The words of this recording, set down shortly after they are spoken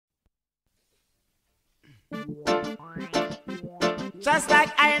Just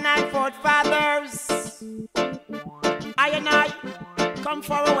like I and I forefathers, I and I come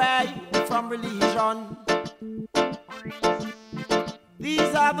far away from religion.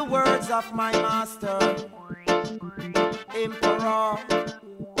 These are the words of my master, Emperor,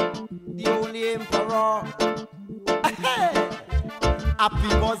 the only emperor.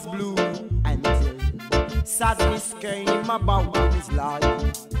 Happy was blue until sadness came about in his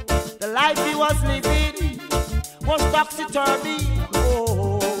life. The life he was living was topsy-turvy.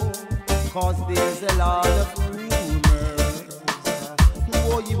 Oh, cause there's a lot of rumors.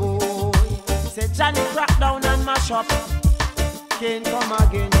 Oh, said Johnny crack down and mash up. Can't come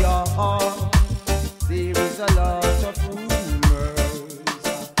again, y'all. There is a lot of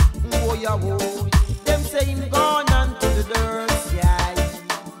rumors. Oh, yeah, oh. Them say him gone unto the dirt, yeah.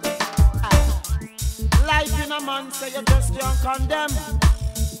 Life in a man say you just can't condemn.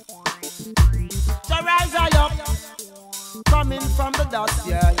 So rise I up, coming from the dust,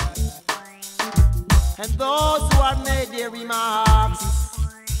 yeah. And those who have made their remarks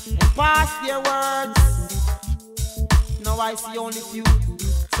and passed their words, now I see only few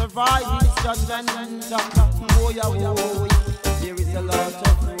survive this judgment. Oh, yeah, oh, there is a lot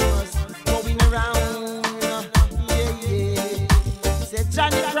of rumors going around. Yeah, yeah. Say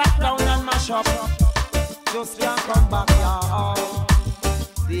Johnny crack down and mash up, just can't come back, yeah.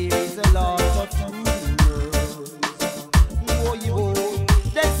 There is a lot of rumors. Oh, yeah,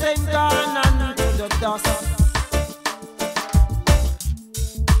 they say gone unto the dust.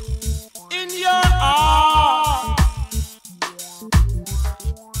 In your heart,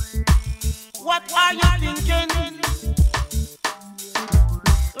 what are you thinking?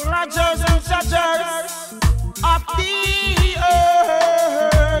 Rogers and Judgers of the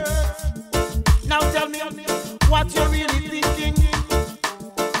earth. Now tell me what you're really thinking.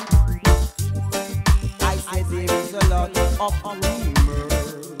 I said there is a lot of rumors.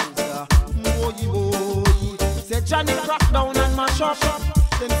 Oh, said Johnny crack down and mash up.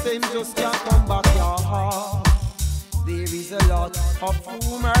 Them same just can't come back, yeah. There is a lot of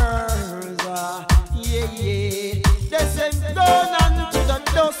rumors, yeah, yeah. They say gone unto the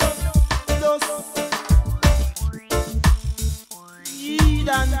dust. Heed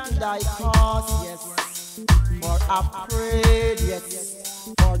unto thy cause, yes. For I prayed,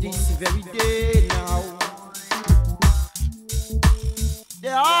 yes, for this very day now. They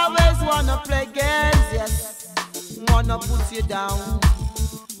always wanna play games, yes. Wanna put you down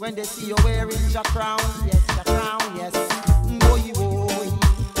when they see you wearing your crown, yes, your crown, yes. Boy, boy,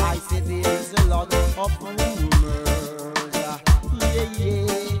 I said there is a lot of rumors. Yeah,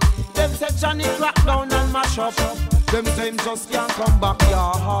 yeah. Them say Johnny crack down and mash up. Them same just can't come back,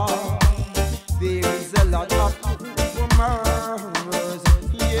 yeah. There is a lot of rumors.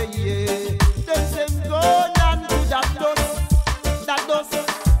 Yeah, yeah. Them same go down to that dust. That dust.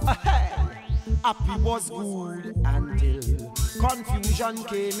 Happy was good until confusion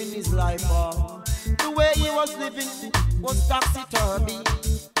came in his life. The way he was living was topsy-turvy.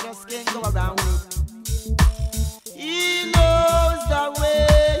 Just can't go around it. He knows the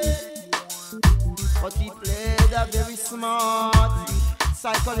way, but he played a very smart,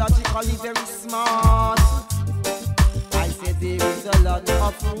 psychologically very smart. I said there is a lot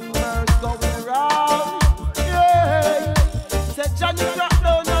of rumors going around. Yeah. Said Johnny crack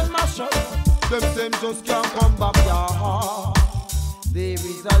down and mash up. Them same just can't come back, yeah. There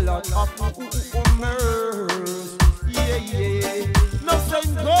is a lot of rumors, yeah, yeah. No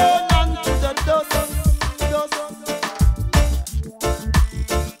same